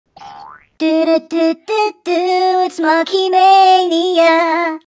It's Monkey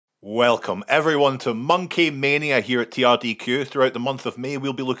Mania! Welcome everyone to Monkey Mania here at TRDQ. Throughout the month of May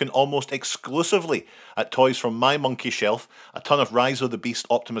we'll be looking almost exclusively at toys from my monkey shelf, a ton of Rise of the Beast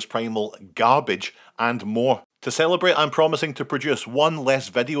Optimus Primal garbage and more. To celebrate, I'm promising to produce one less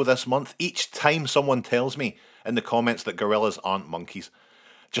video this month each time someone tells me in the comments that gorillas aren't monkeys.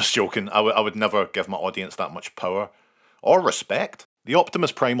 Just joking, I would never give my audience that much power. Or respect. The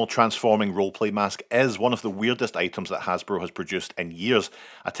Optimus Primal transforming roleplay mask is one of the weirdest items that Hasbro has produced in years.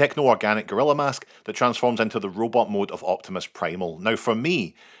 A techno-organic gorilla mask that transforms into the robot mode of Optimus Primal. Now for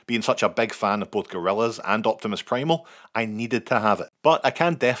me, being such a big fan of both gorillas and Optimus Primal, I needed to have it. But I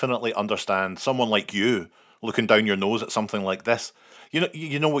can definitely understand someone like you looking down your nose at something like this.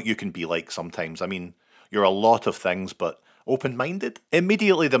 You know what you can be like sometimes. I mean, you're a lot of things, but open-minded?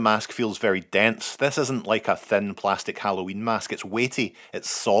 Immediately the mask feels very dense. This isn't like a thin plastic Halloween mask, it's weighty, it's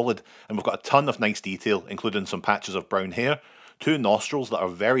solid, and we've got a ton of nice detail, including some patches of brown hair, two nostrils that are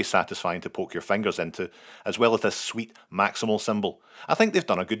very satisfying to poke your fingers into, as well as this sweet maximal symbol. I think they've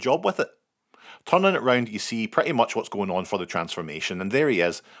done a good job with it. Turning it round, you see pretty much what's going on for the transformation, and there he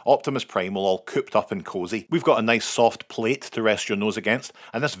is, Optimus Primal, all cooped up and cozy. We've got a nice soft plate to rest your nose against,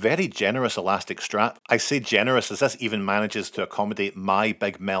 and this very generous elastic strap. I say generous as this even manages to accommodate my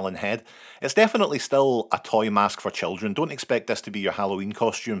big melon head. It's definitely still a toy mask for children. Don't expect this to be your Halloween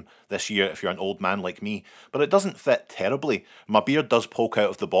costume this year if you're an old man like me, but it doesn't fit terribly. My beard does poke out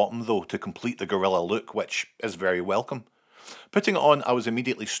of the bottom though to complete the gorilla look, which is very welcome. Putting it on, I was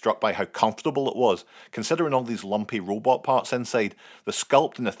immediately struck by how comfortable it was. Considering all these lumpy robot parts inside, the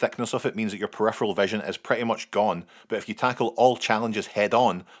sculpt and the thickness of it means that your peripheral vision is pretty much gone, but if you tackle all challenges head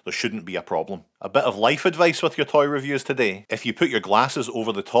on, there shouldn't be a problem. A bit of life advice with your toy reviews today. If you put your glasses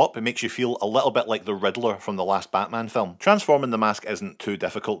over the top, it makes you feel a little bit like the Riddler from the last Batman film. Transforming the mask isn't too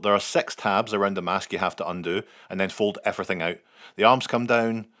difficult. There are 6 tabs around the mask you have to undo, and then fold everything out. The arms come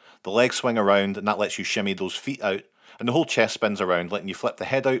down, the legs swing around, and that lets you shimmy those feet out. And the whole chest spins around, letting you flip the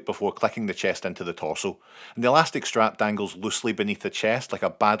head out before clicking the chest into the torso. And the elastic strap dangles loosely beneath the chest like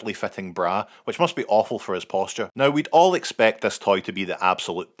a badly fitting bra, which must be awful for his posture. Now, we'd all expect this toy to be the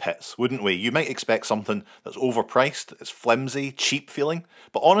absolute pits, wouldn't we? You might expect something that's overpriced, it's flimsy, cheap feeling,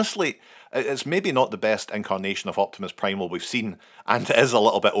 but honestly, it's maybe not the best incarnation of Optimus Primal we've seen, and it is a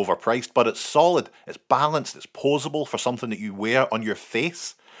little bit overpriced, but it's solid, it's balanced, it's posable for something that you wear on your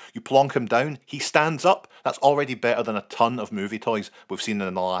face. You plonk him down, he stands up. That's already better than a ton of movie toys we've seen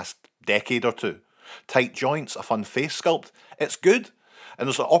in the last decade or two. Tight joints, a fun face sculpt, it's good. And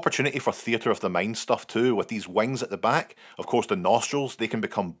there's an opportunity for theatre of the mind stuff too, with these wings at the back. Of course the nostrils, they can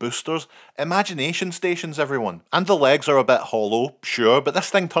become boosters. Imagination stations, everyone. And the legs are a bit hollow, sure, but this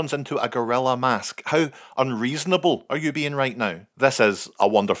thing turns into a gorilla mask. How unreasonable are you being right now? This is a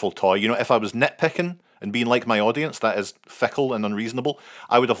wonderful toy. You know, if I was nitpicking, and being like my audience, that is fickle and unreasonable,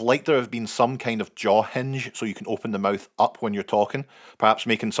 I would have liked there to have been some kind of jaw hinge so you can open the mouth up when you're talking, perhaps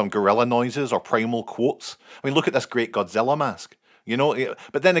making some gorilla noises or primal quotes. I mean, look at this great Godzilla mask, you know,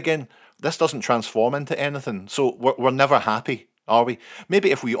 but then again, this doesn't transform into anything, so we're never happy, are we?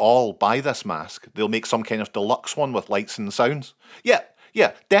 Maybe if we all buy this mask, they'll make some kind of deluxe one with lights and sounds.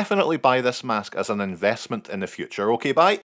 Yeah, definitely buy this mask as an investment in the future. Okay, bye.